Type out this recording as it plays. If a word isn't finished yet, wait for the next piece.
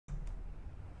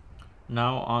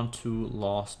Now on to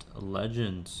Lost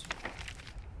Legends.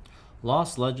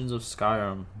 Lost Legends of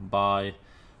Skyrim by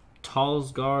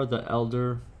Talsgar the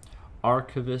Elder,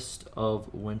 Archivist of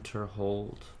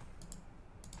Winterhold.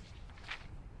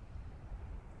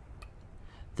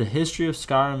 The history of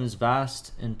Skyrim is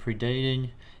vast and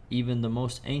predating even the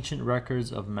most ancient records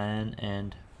of man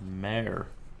and mare.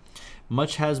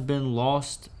 Much has been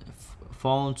lost,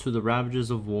 fallen to the ravages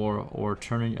of war or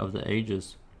turning of the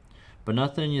ages, but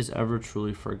nothing is ever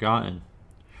truly forgotten.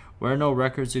 Where no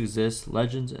records exist,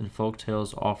 legends and folk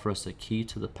tales offer us a key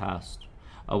to the past,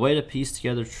 a way to piece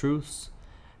together truths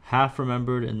half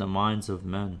remembered in the minds of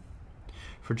men.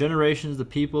 For generations, the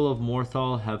people of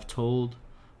Morthal have told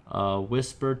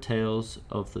whispered tales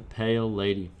of the Pale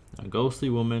Lady, a ghostly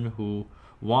woman who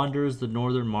wanders the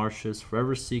northern marshes,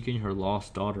 forever seeking her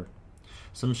lost daughter.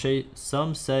 Some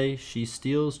say she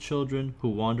steals children who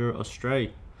wander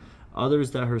astray.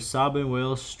 Others that her sobbing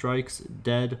wail strikes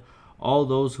dead all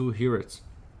those who hear it.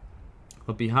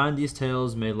 But behind these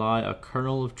tales may lie a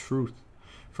kernel of truth,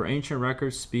 for ancient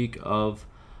records speak of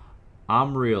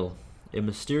Amriel, a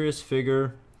mysterious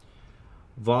figure,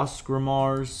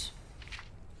 Vosgrimar's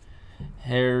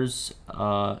heirs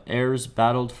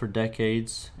battled for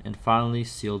decades and finally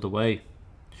sealed away.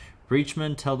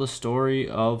 Breachmen tell the story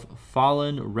of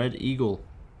fallen Red Eagle,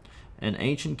 an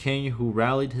ancient king who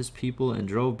rallied his people and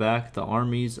drove back the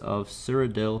armies of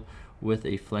Cyrodiil with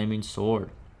a flaming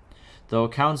sword. Though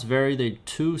accounts vary, they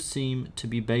too seem to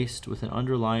be based with an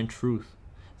underlying truth.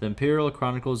 The imperial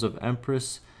chronicles of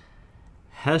Empress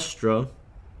Hestra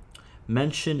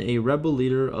mention a rebel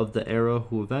leader of the era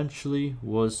who eventually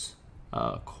was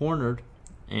cornered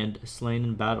and slain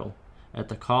in battle, at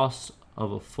the cost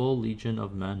of a full legion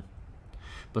of men.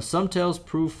 But some tales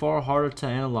prove far harder to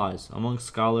analyze. Among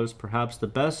scholars, perhaps the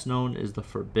best known is the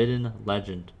forbidden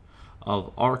legend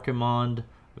of Archimond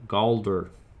Galdr.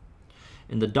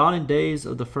 In the dawning days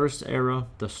of the First Era,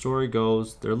 the story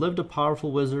goes, there lived a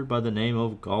powerful wizard by the name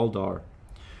of Galdar.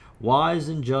 Wise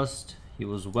and just, he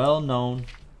was well known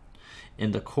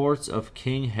in the courts of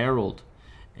King Harold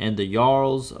and the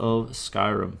Jarls of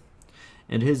Skyrim,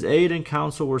 and his aid and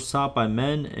counsel were sought by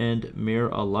men and mere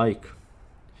alike.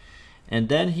 And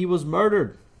then he was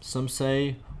murdered. Some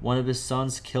say one of his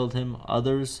sons killed him.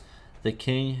 Others, the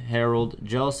King Harold,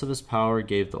 jealous of his power,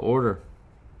 gave the order.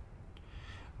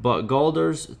 But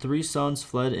Galdar's 3 sons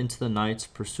fled into the nights,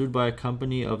 pursued by a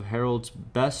company of Harold's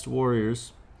best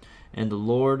warriors and the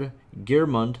Lord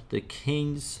Geirmund, the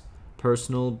king's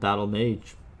personal battle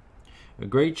mage. A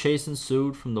great chase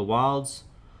ensued from the wilds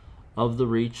of the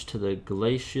Reach to the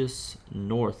glacious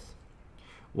north.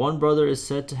 One brother is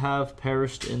said to have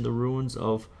perished in the ruins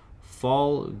of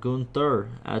Fal Gunther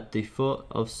at the foot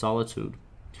of Solitude.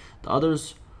 The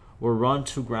others were run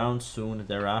to ground soon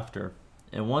thereafter.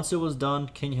 And once it was done,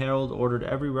 King Harold ordered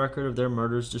every record of their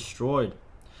murders destroyed,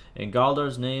 and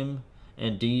Galdar's name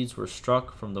and deeds were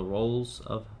struck from the rolls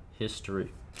of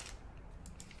history.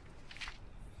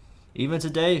 Even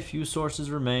today, few sources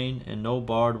remain, and no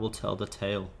bard will tell the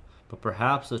tale. But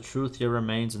perhaps the truth yet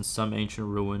remains in some ancient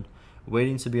ruin,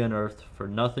 waiting to be unearthed, for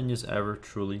nothing is ever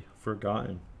truly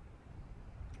forgotten.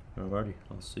 Alrighty,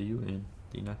 I'll see you in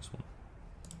the next one.